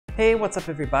Hey, what's up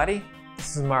everybody?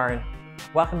 This is Marin.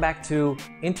 Welcome back to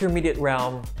Intermediate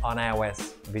Realm on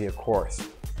iOS video course.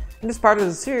 In this part of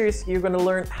the series, you're going to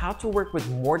learn how to work with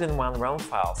more than one realm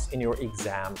files in your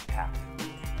exam app.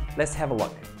 Let's have a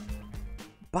look.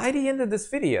 By the end of this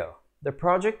video, the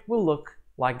project will look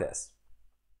like this.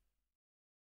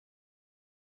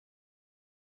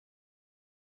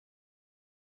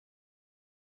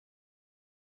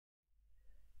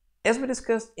 As we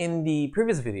discussed in the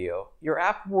previous video, your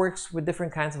app works with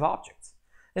different kinds of objects.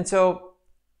 And so,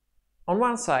 on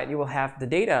one side, you will have the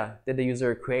data that the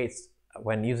user creates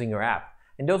when using your app.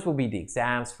 And those will be the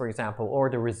exams, for example, or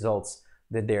the results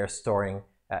that they're storing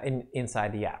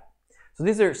inside the app. So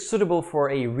these are suitable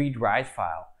for a read-write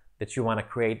file that you want to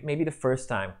create maybe the first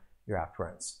time your app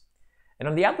runs. And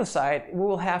on the other side, we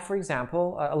will have, for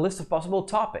example, a list of possible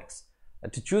topics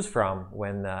to choose from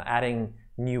when adding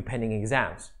new pending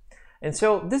exams. And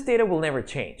so this data will never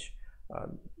change.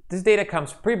 This data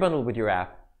comes pre-bundled with your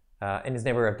app and is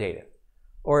never updated,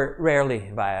 or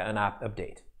rarely via an app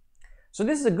update. So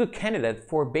this is a good candidate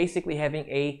for basically having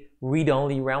a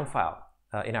read-only realm file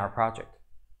in our project.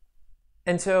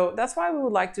 And so that's why we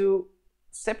would like to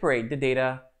separate the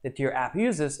data that your app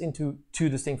uses into two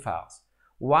distinct files.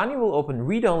 One you will open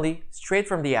read-only straight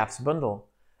from the app's bundle,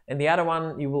 and the other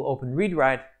one you will open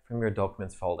read-write from your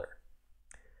documents folder.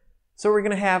 So we're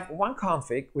going to have one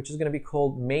config, which is going to be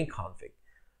called main config,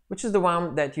 which is the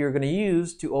one that you're going to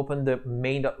use to open the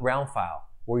main.realm file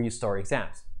where you store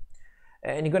exams.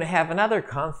 And you're going to have another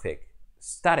config,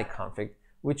 static config,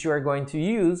 which you are going to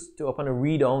use to open a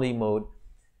read-only mode,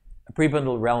 a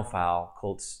pre-bundled realm file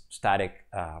called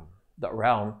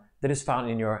static.realm that is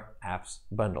found in your app's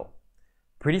bundle.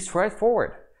 Pretty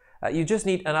straightforward. You just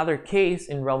need another case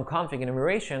in realm config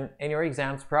enumeration in your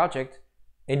exams project,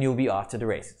 and you'll be off to the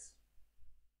races.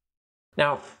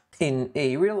 Now, in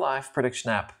a real-life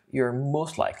production app, you're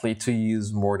most likely to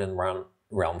use more than one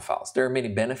realm files. There are many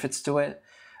benefits to it.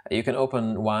 You can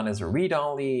open one as a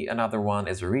read-only, another one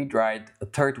as a read-write, a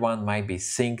third one might be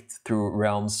synced through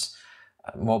Realm's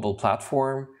mobile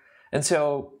platform. And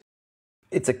so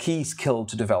it's a key skill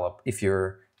to develop if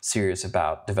you're serious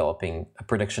about developing a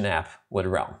production app with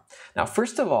Realm. Now,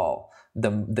 first of all,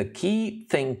 the key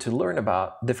thing to learn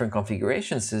about different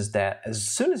configurations is that as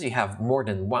soon as you have more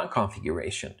than one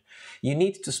configuration, you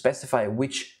need to specify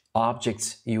which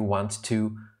objects you want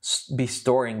to be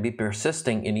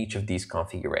persisting in each of these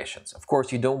configurations. Of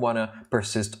course, you don't want to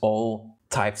persist all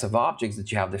types of objects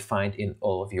that you have defined in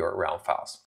all of your realm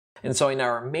files. And so in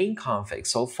our main config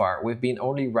so far, we've been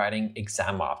only writing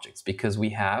exam objects because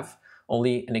we have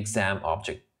only an exam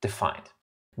object defined.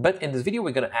 But in this video,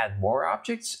 we're going to add more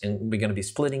objects and we're going to be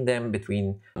splitting them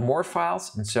between more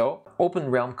files. And so open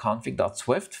realm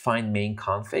config.swift, find main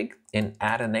config, and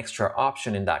add an extra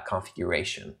option in that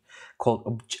configuration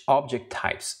called object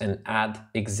types and add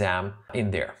exam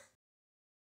in there.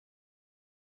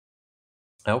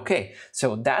 Okay,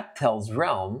 so that tells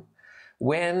Realm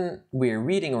when we're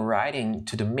reading or writing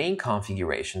to the main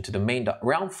configuration, to the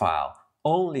main.realm file,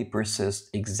 only persist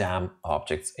exam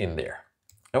objects in there.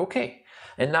 Okay,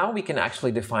 and now we can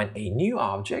actually define a new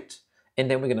object, and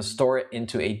then we're going to store it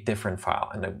into a different file,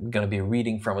 and I'm going to be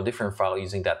reading from a different file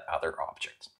using that other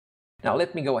object. Now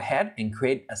let me go ahead and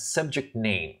create a subject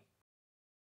name.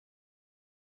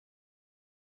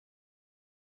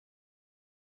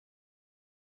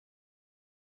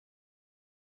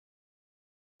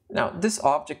 Now, this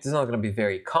object is not going to be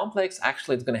very complex.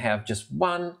 Actually, it's going to have just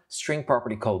one string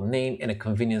property called name and a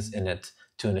convenience in it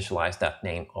to initialize that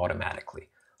name automatically.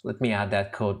 Let me add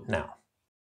that code now.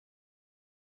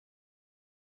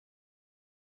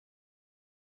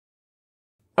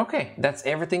 Okay, that's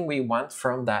everything we want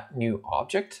from that new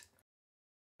object,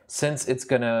 since it's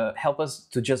going to help us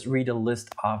to just read a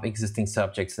list of existing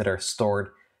subjects that are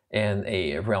stored in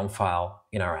a realm file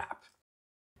in our app.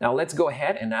 Now let's go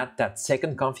ahead and add that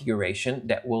second configuration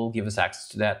that will give us access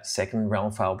to that second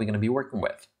realm file we're going to be working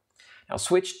with. Now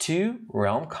switch to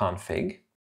realm config,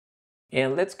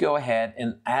 and let's go ahead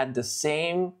and add the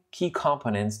same key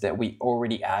components that we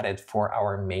already added for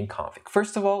our main config.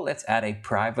 First of all, let's add a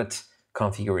private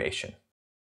configuration.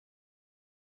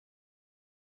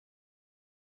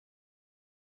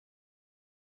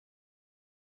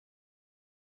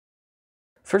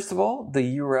 First of all,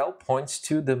 the URL points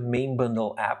to the main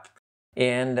bundle app,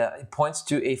 and it points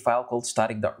to a file called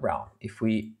static.realm. If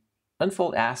we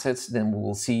unfold assets, then we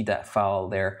will see that file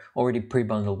there already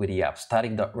pre-bundled with the app,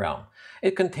 static.realm.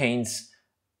 It contains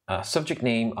subject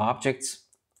name objects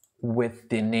with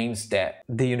the names that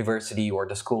the university or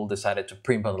the school decided to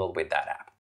pre-bundle with that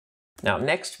app. Now,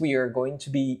 next we are going to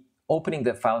be opening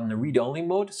the file in the read-only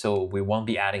mode, so we won't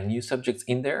be adding new subjects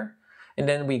in there. And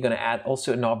then we're going to add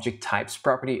also an object types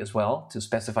property as well to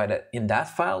specify that in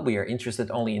that file we are interested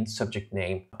only in subject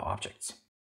name objects.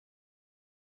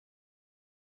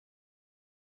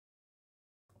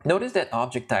 Notice that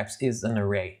object types is an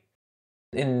array.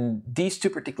 In these two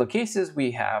particular cases,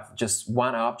 we have just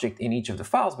one object in each of the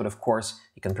files, but of course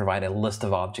you can provide a list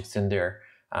of objects in there.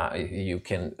 You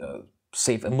can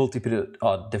save a multitude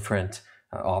of different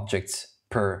objects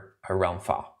per realm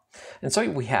file. And so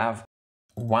we have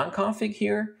one config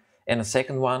here and a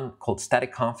second one called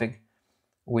static config,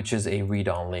 which is a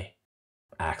read-only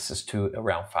access to a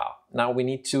realm file. Now we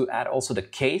need to add also the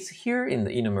case here in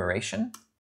the enumeration.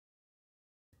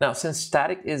 Now, since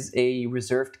static is a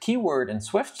reserved keyword in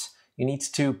Swift, you need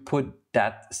to put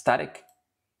that static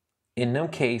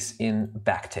enum case in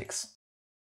backticks.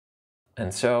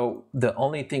 And so the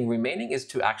only thing remaining is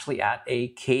to actually add a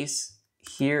case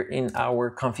here in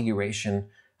our configuration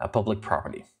public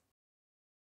property.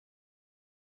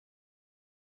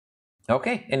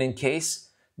 Okay, and in case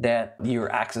that you're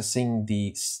accessing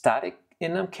the static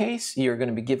enum case, you're going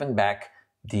to be given back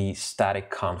the static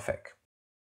config.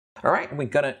 All right, we're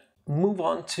going to move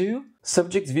on to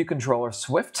subject view controller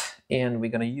Swift, and we're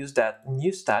going to use that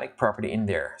new static property in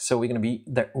there. So we're going to be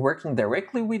working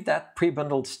directly with that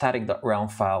pre-bundled static.realm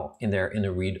file in there in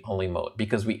the read-only mode,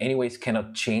 because we anyways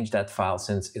cannot change that file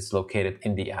since it's located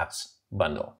in the apps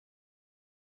bundle.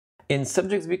 In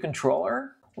subject view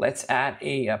controller, let's add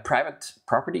a private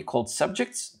property called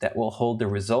subjects that will hold the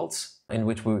results, in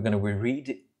which we're going to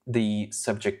read the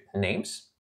subject names.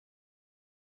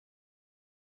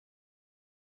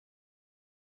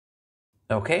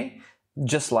 Okay,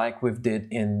 just like we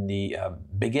did in the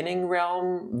beginning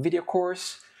realm video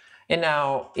course. And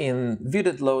now in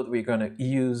view.load, we're going to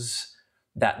use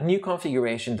that new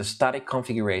configuration, the static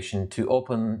configuration, to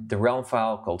open the realm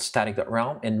file called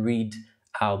static.realm and read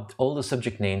out all the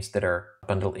subject names that are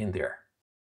bundled in there.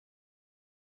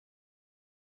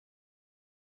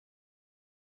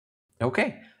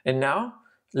 Okay, and now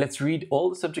let's read all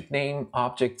the subject name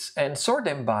objects and sort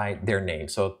them by their name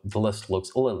so the list looks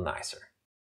a little nicer.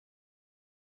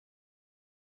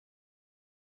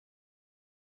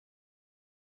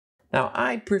 Now,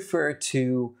 I prefer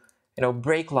to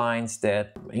break lines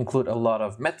that include a lot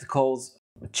of method calls,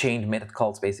 chained method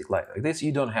calls, basically like this.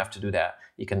 You don't have to do that.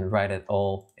 You can write it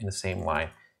all in the same line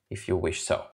if you wish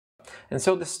so. And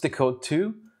so this is the code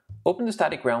to open the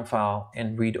static realm file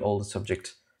and read all the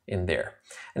subject in there.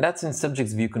 And that's in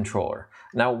subjects view controller.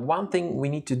 Now, one thing we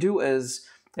need to do is,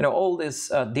 all this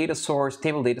data source,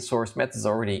 table data source methods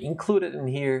already included in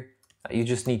here. You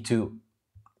just need to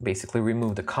basically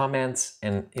remove the comments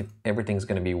and everything's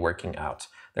going to be working out.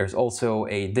 There's also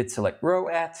a did select row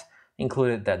at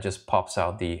included that just pops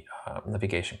out the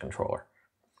navigation controller.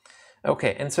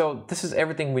 Okay, and so this is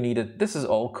everything we needed. This is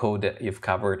all code that you've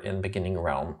covered in beginning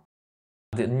realm.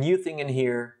 The new thing in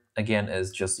here, again, is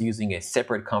just using a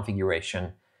separate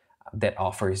configuration that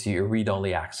offers you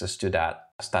read-only access to that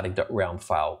static.realm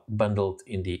file bundled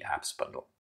in the apps bundle.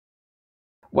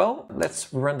 Well,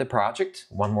 let's run the project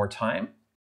one more time.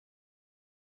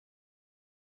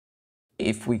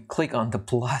 If we click on the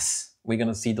plus, we're going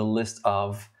to see the list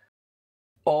of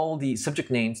all the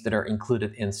subject names that are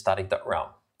included in static.realm.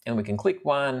 And we can click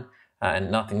one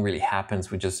and nothing really happens.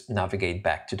 We just navigate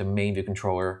back to the main view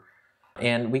controller.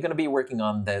 And we're going to be working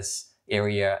on this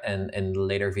area in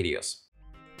later videos.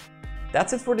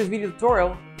 That's it for this video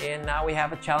tutorial. And now we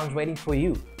have a challenge waiting for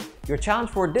you. Your challenge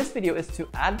for this video is to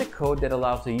add the code that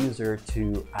allows the user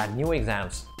to add new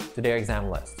exams to their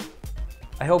exam list.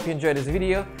 I hope you enjoyed this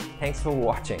video. Thanks for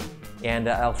watching, and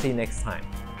I'll see you next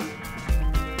time.